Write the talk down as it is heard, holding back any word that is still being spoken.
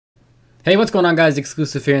Hey, what's going on, guys?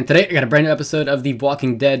 XcLuSiVe here, and today I got a brand new episode of The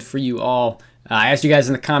Walking Dead for you all. I asked you guys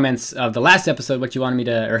in the comments of the last episode what you wanted me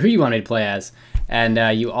to, or who you wanted me to play as, and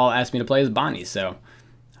you all asked me to play as Bonnie. So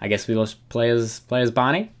I guess we will play as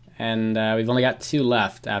Bonnie, and we've only got 2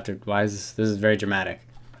 left. After this is very dramatic.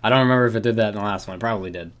 I don't remember if it did that in the last one. It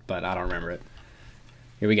probably did, but I don't remember it.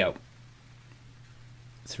 Here we go.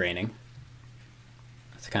 It's raining.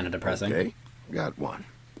 It's kind of depressing. Okay, got one.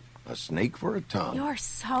 A snake for a tongue. You're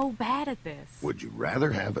so bad at this. Would you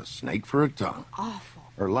rather have a snake for a tongue? Awful.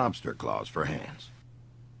 Or lobster claws for hands?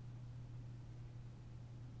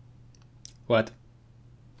 What?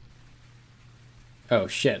 Oh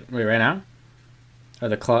shit! Wait, right now? Are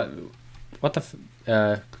the claw? What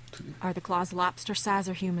the? Are the claws lobster size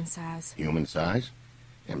or human size? Human size?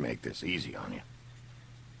 And make this easy on you.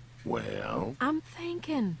 Well, I'm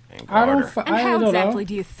thinking. think harder. And how exactly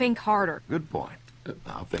do you think harder? Good point.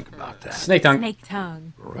 I'll think about that. Snake tongue. Snake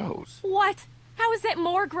tongue. Gross. What? How is it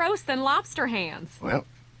more gross than lobster hands? Well,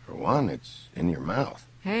 for one, it's in your mouth.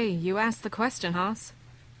 Hey, you asked the question, Haas.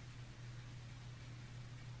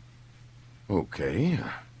 Okay,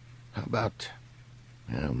 how about...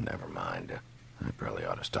 Well, never mind. I probably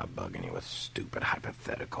ought to stop bugging you with stupid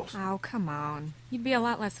hypotheticals. Oh, come on. You'd be a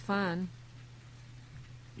lot less fun.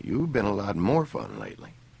 You've been a lot more fun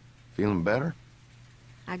lately. Feeling better?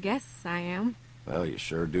 I guess I am. Well, you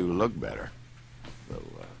sure do look better. Though,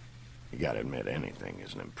 you gotta admit anything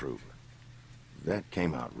is an improvement. That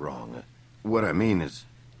came out wrong. What I mean is...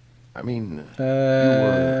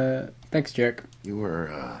 Thanks, jerk. You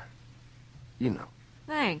were, you know.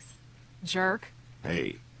 Thanks, jerk.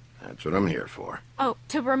 Hey, that's what I'm here for. Oh,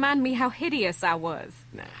 to remind me how hideous I was.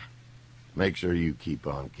 Nah. Make sure you keep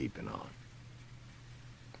on keeping on.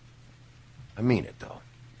 I mean it, though.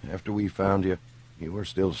 After we found you, you were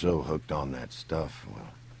still so hooked on that stuff,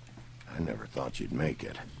 well, I never thought you'd make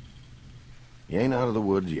it. You ain't out of the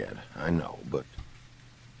woods yet, I know, but...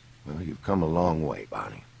 Well, you've come a long way,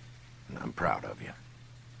 Bonnie. And I'm proud of you.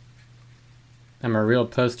 I'm a real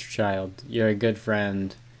poster child. You're a good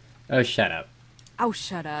friend. Oh, shut up. Oh,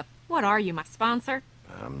 shut up. What are you, my sponsor?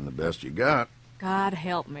 I'm the best you got. God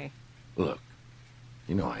help me. Look,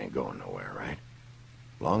 you know I ain't going nowhere, right?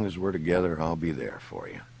 As long as we're together, I'll be there for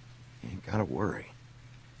you. You ain't gotta worry.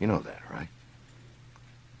 You know that, right?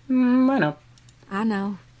 I know. I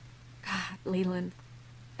know. God, Leland,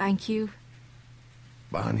 thank you.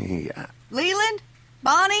 Bonnie, Leland?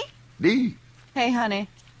 Bonnie? Dee. Hey, honey.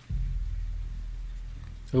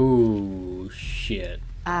 Ooh, shit.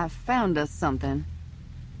 I found us something.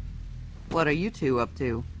 What are you two up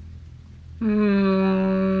to?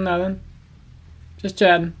 Nothing. Just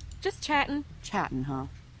chatting. Just chatting. Chatting, huh?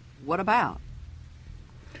 What about?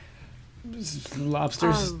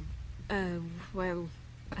 Lobsters. Well,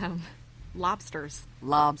 lobsters.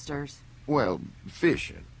 Lobsters. Well,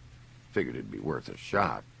 fishing. Figured it'd be worth a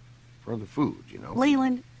shot. For the food, you know.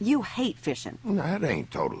 Leland, you hate fishing. That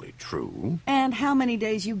ain't totally true. And how many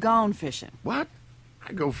days you gone fishing? What?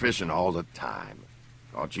 I go fishing all the time.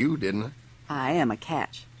 Caught you, didn't I? I am a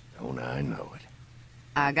catch. Don't I know it?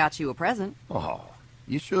 I got you a present. Oh,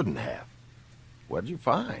 you shouldn't have. What'd you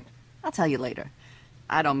find? I'll tell you later.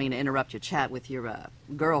 I don't mean to interrupt your chat with your,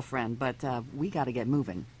 girlfriend, but, we gotta get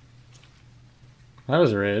moving. That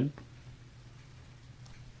was rude.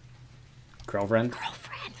 Girlfriend.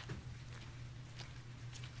 Girlfriend.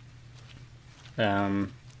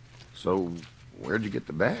 So, where'd you get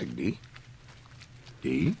the bag, Dee?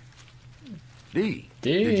 Dee? Dee?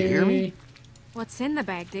 Did you hear me? What's in the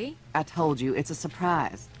bag, Dee? I told you, it's a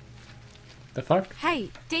surprise. The fuck? Hey,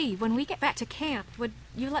 Dee, when we get back to camp, would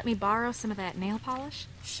you let me borrow some of that nail polish?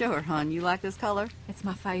 Sure, hon. You like this color? It's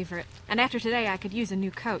my favorite. And after today, I could use a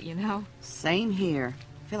new coat, you know? Same here.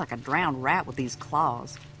 I feel like a drowned rat with these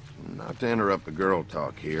claws. Not to interrupt the girl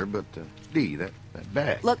talk here, but, Dee, that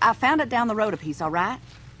bag. Look, I found it down the road a piece, all right?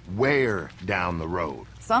 Where down the road?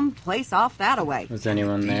 Some place off that-a-way. Was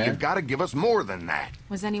anyone Dee, there? you gotta give us more than that.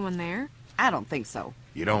 Was anyone there? I don't think so.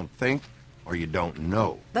 You don't think, or you don't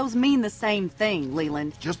know? Those mean the same thing,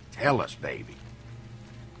 Leland. Just tell us, baby.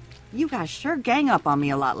 You guys sure gang up on me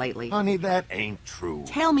a lot lately. Honey, that ain't true.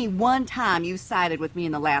 Tell me one time you sided with me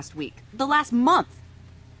in the last week. The last month.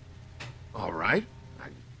 All right. I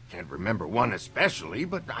can't remember one especially,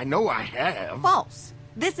 but I know I have. False.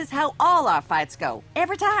 This is how all our fights go.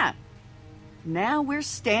 Every time. Now we're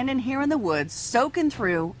standing here in the woods, soaking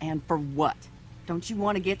through, and for what? Don't you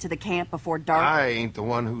want to get to the camp before dark? I ain't the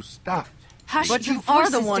one who stopped. Hush, But your you are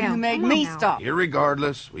the voice is one who down. made Come on me now. stop.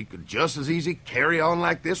 Irregardless, we could just as easy carry on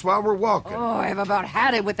like this while we're walking. Oh, I've about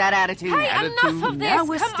had it with that attitude. Hey, Attitude. enough of this. Now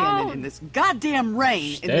we're Come standing on. in this goddamn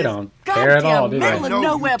rain in They this don't care at all, goddamn do they? middle I of know you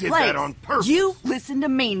nowhere did place. that on purpose. You listen to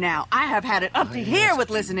me now. I have had it up to here with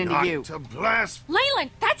listening to Not you. to blast.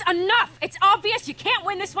 Leyland, that's enough. It's obvious you can't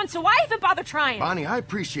win this one, so why even bother trying? Bonnie, I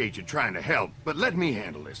appreciate you trying to help, but let me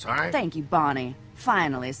handle this, all right? Thank you, Bonnie.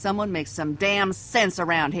 Finally, someone makes some damn sense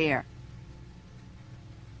around here.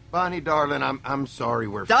 Bonnie, darling, I'm sorry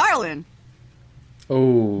we're... Darling,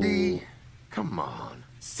 Oh. D, come on.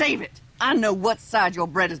 save it. I know what side your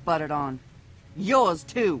bread is buttered on. Yours,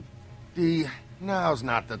 too. D, now's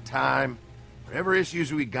not the time. Whatever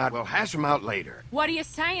issues we got, we'll hash them out later. What are you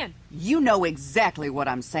saying? You know exactly what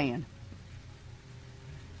I'm saying.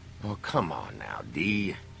 Oh, come on now,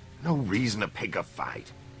 D. No reason to pick a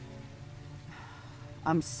fight.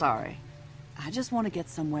 I'm sorry. I just want to get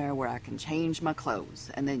somewhere where I can change my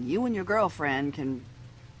clothes, and then you and your girlfriend can...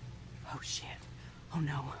 Oh, shit. Oh,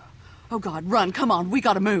 no. Oh, God, run. Come on. We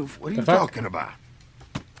gotta move. What are The you fuck? talking about?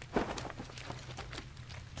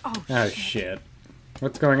 Oh, shit.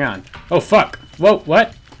 What's going on? Oh, fuck. Whoa,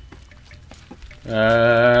 what?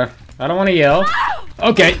 I don't want to yell.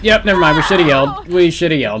 Okay, yep, never mind. We should have yelled. We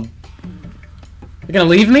should have yelled. You're gonna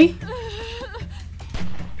leave me?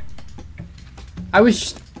 I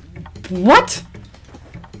was... What?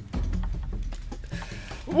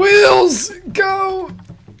 Wheels, go!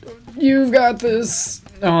 You've got this.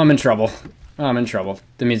 Oh, I'm in trouble. Oh, I'm in trouble.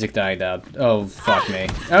 The music died out. Oh, fuck me.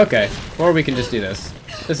 Okay, or we can just do this.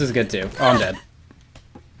 This is good too. Oh, I'm dead.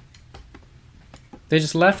 They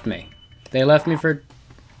just left me. They left me for...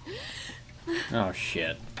 Oh,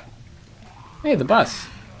 shit. Hey, the bus.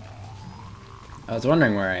 I was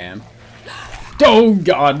wondering where I am. Oh,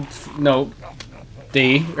 God. No.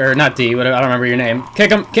 D. Or not D, whatever. I don't remember your name.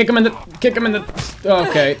 Kick him. Kick him in the... Kick him in the...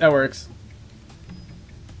 Okay, that works.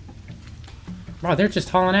 Wow, they're just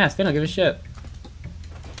hauling ass. They don't give a shit.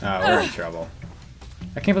 Oh, we're in trouble.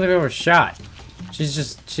 I can't believe I was shot.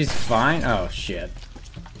 She's fine? Oh, shit.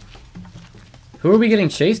 Who are we getting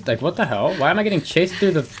chased? Like, what the hell? Why am I getting chased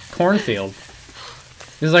through the cornfield?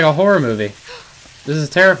 This is like a horror movie. This is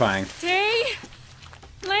terrifying. Dee?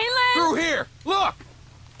 Leyland? Through here! Look!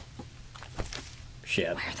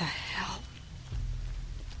 Shit. Where the hell?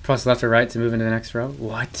 Plus left or right to move into the next row?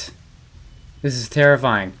 What? This is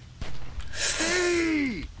terrifying.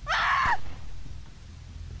 D!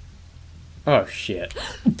 Oh, shit.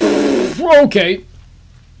 Okay.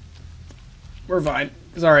 We're fine.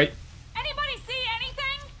 It's alright. Anybody see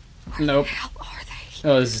anything? Nope. Where the hell are they?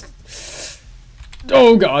 Oh, this is...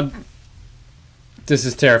 Oh, God. This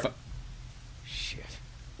is terrifying. Shit.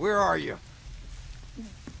 Where are you?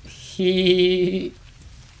 He...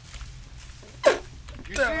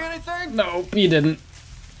 You see anything? No, he didn't.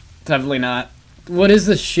 Definitely not. What is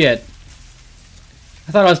this shit?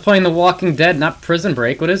 I thought I was playing The Walking Dead, not Prison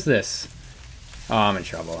Break. What is this? Oh, I'm in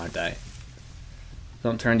trouble, aren't I?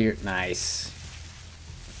 Don't turn to your... Nice.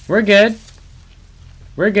 We're good.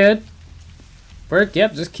 We're good.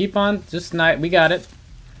 Yep, just keep on. Just not... We got it.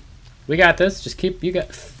 We got this. Just keep... You got...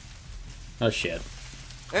 Oh, shit.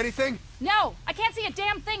 Anything? No, I can't see a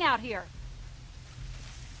damn thing out here.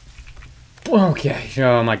 Okay.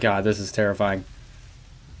 Oh, my God. This is terrifying.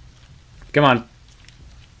 Come on.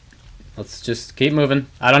 Let's just keep moving.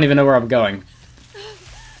 I don't even know where I'm going.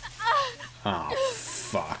 Oh,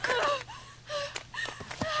 fuck.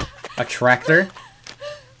 A tractor?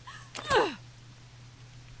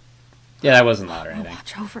 Yeah, that wasn't loud or anything.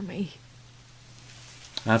 Watch over me.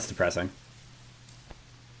 That's depressing.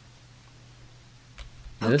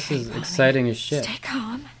 This Okay, is Bonnie. exciting as shit. Stay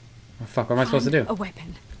calm. Oh, fuck, what am I supposed to Find do? a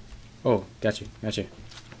weapon. Oh, got you.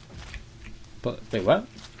 But, wait, what?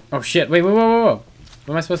 Oh, shit. Wait, whoa.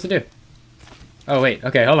 What am I supposed to do? Oh, wait.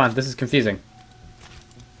 Okay, hold on. This is confusing.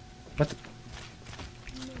 What the...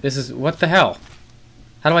 This is... What the hell?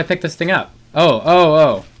 How do I pick this thing up?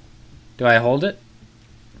 Oh. Do I hold it?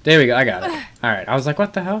 There we go. I got it. Alright. I was like,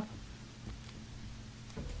 what the hell?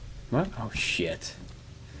 What? Oh, shit.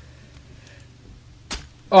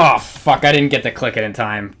 Oh, fuck. I didn't get to click it in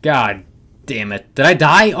time. God damn it. Did I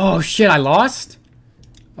die? Oh, shit. I lost?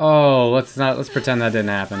 Oh, let's pretend that didn't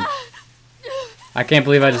happen. I can't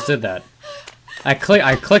believe I just did that. I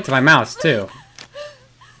clicked my mouse, too.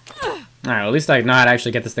 Alright, at least I know how to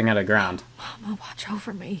actually get this thing out of the ground. Mama, watch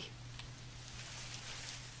over me.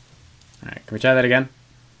 Alright, can we try that again?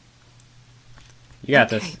 You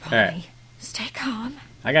got Okay, this. Bonnie. Alright, Stay calm.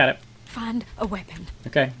 I got it. Find a weapon.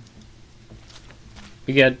 Okay.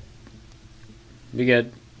 Be good. Be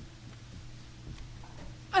good.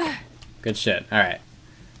 Good shit. Alright.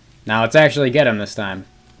 Now let's actually get him this time.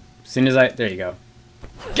 As soon as there you go.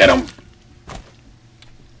 Get him!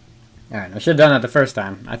 Alright, I should have done that the first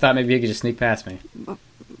time. I thought maybe you could just sneak past me.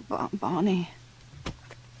 Bonnie.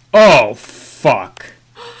 Oh, fuck.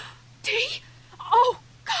 Dee! Oh,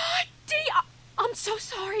 God! Dee! I'm so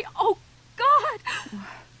sorry. Oh, God!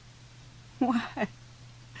 Why?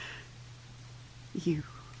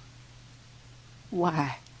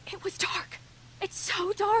 Why? It was dark. It's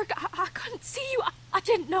so dark. I couldn't see you. I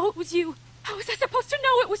didn't know it was you. How was I supposed to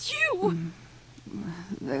know it was you?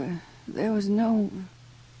 There was no...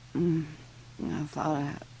 I thought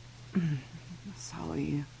I saw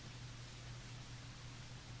you.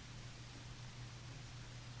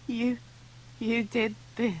 You did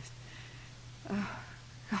this. Oh,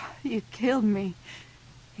 God, you killed me.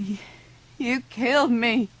 You killed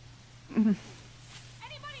me. Anybody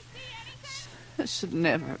see anything? I should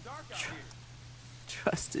never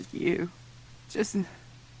trusted you. Just a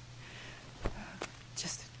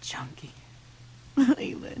junkie.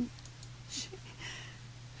 Leland. She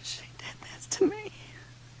did this to me.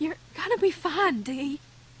 You're gonna be fine, Dee.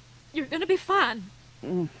 You're gonna be fine.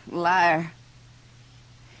 Liar.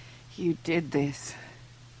 You did this.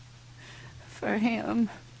 For him.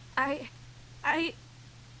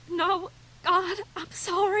 No, God, I'm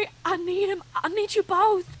sorry. I need him. I need you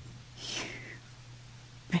both. You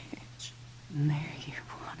bitch. And there you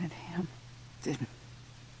wanted him. Didn't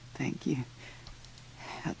think you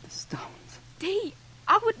had the stones. Dee,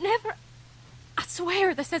 I would never... I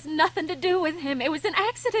swear this has nothing to do with him. It was an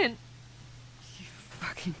accident. You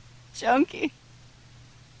fucking junkie.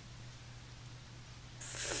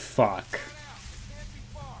 Fuck.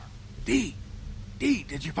 Dee,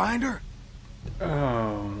 did you find her?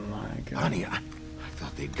 Oh my god. Bonnie, I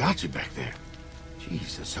thought they'd got you back there.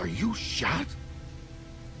 Jesus, are you shot?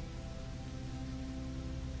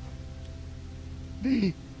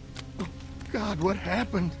 Dee, oh God, what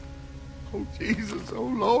happened? Oh Jesus, oh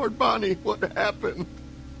Lord, Bonnie, what happened?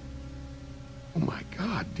 Oh my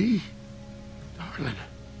God, Dee, darling,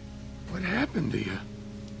 what happened to you?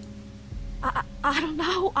 I don't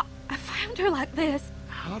know. I found her like this.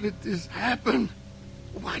 How did this happen?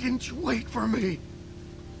 Why didn't you wait for me?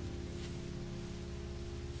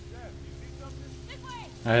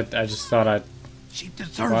 I just thought I'd... She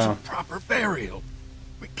deserves Wow. a proper burial.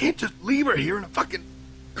 We can't just leave her here in a fucking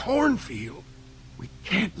cornfield. We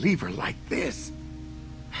can't leave her like this.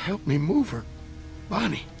 Help me move her.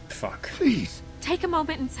 Bonnie, Fuck. please. Take a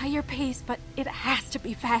moment and say your piece, but it has to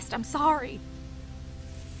be fast. I'm sorry.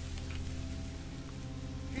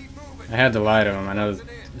 I had to lie to him. I know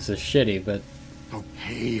this is shitty, but...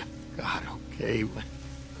 Okay, God, okay.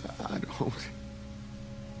 I don't...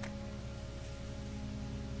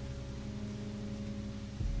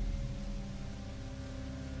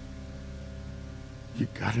 You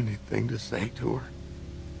got anything to say to her?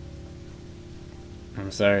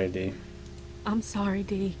 I'm sorry, Dee. I'm sorry,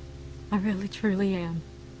 Dee. I really, truly am.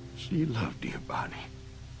 She loved you, Bonnie.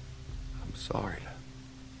 I'm sorry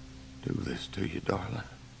to do this to you, darling.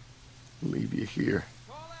 Leave you here.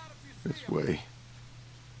 This way.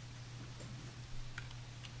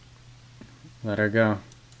 Let her go.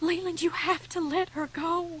 Leland, you have to let her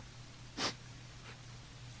go.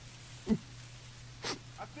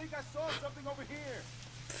 I think I saw something over here.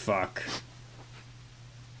 Fuck.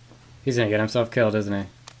 He's gonna get himself killed, isn't he?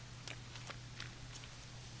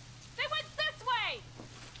 They went this way!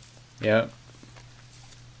 Yep.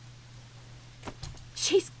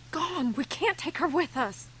 She's gone. We can't take her with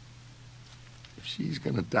us. If she's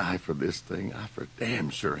gonna die for this thing, I for damn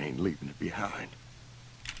sure ain't leaving it behind.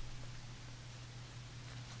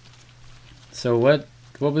 So what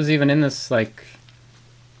was even in this, like...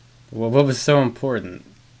 What was so important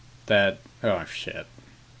that... Oh, shit.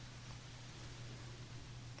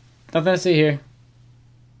 Nothing to see here.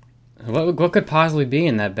 What could possibly be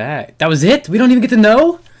in that bag? That was it? We don't even get to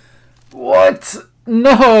know? What?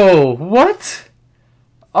 No! What?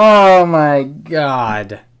 Oh my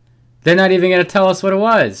god. They're not even going to tell us what it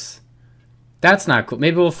was. That's not cool.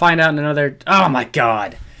 Maybe we'll find out in another... Oh my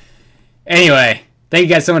god. Anyway, thank you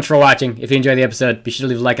guys so much for watching. If you enjoyed the episode, be sure to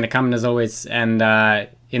leave a like and a comment as always. And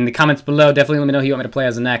in the comments below, definitely let me know who you want me to play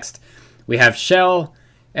as next. We have Shell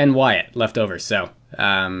and Wyatt left over. So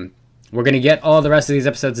we're going to get all the rest of these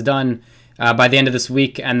episodes done by the end of this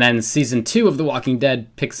week. And then Season 2 of The Walking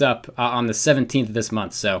Dead picks up on the 17th of this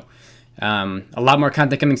month. So a lot more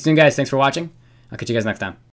content coming soon, guys. Thanks for watching. I'll catch you guys next time.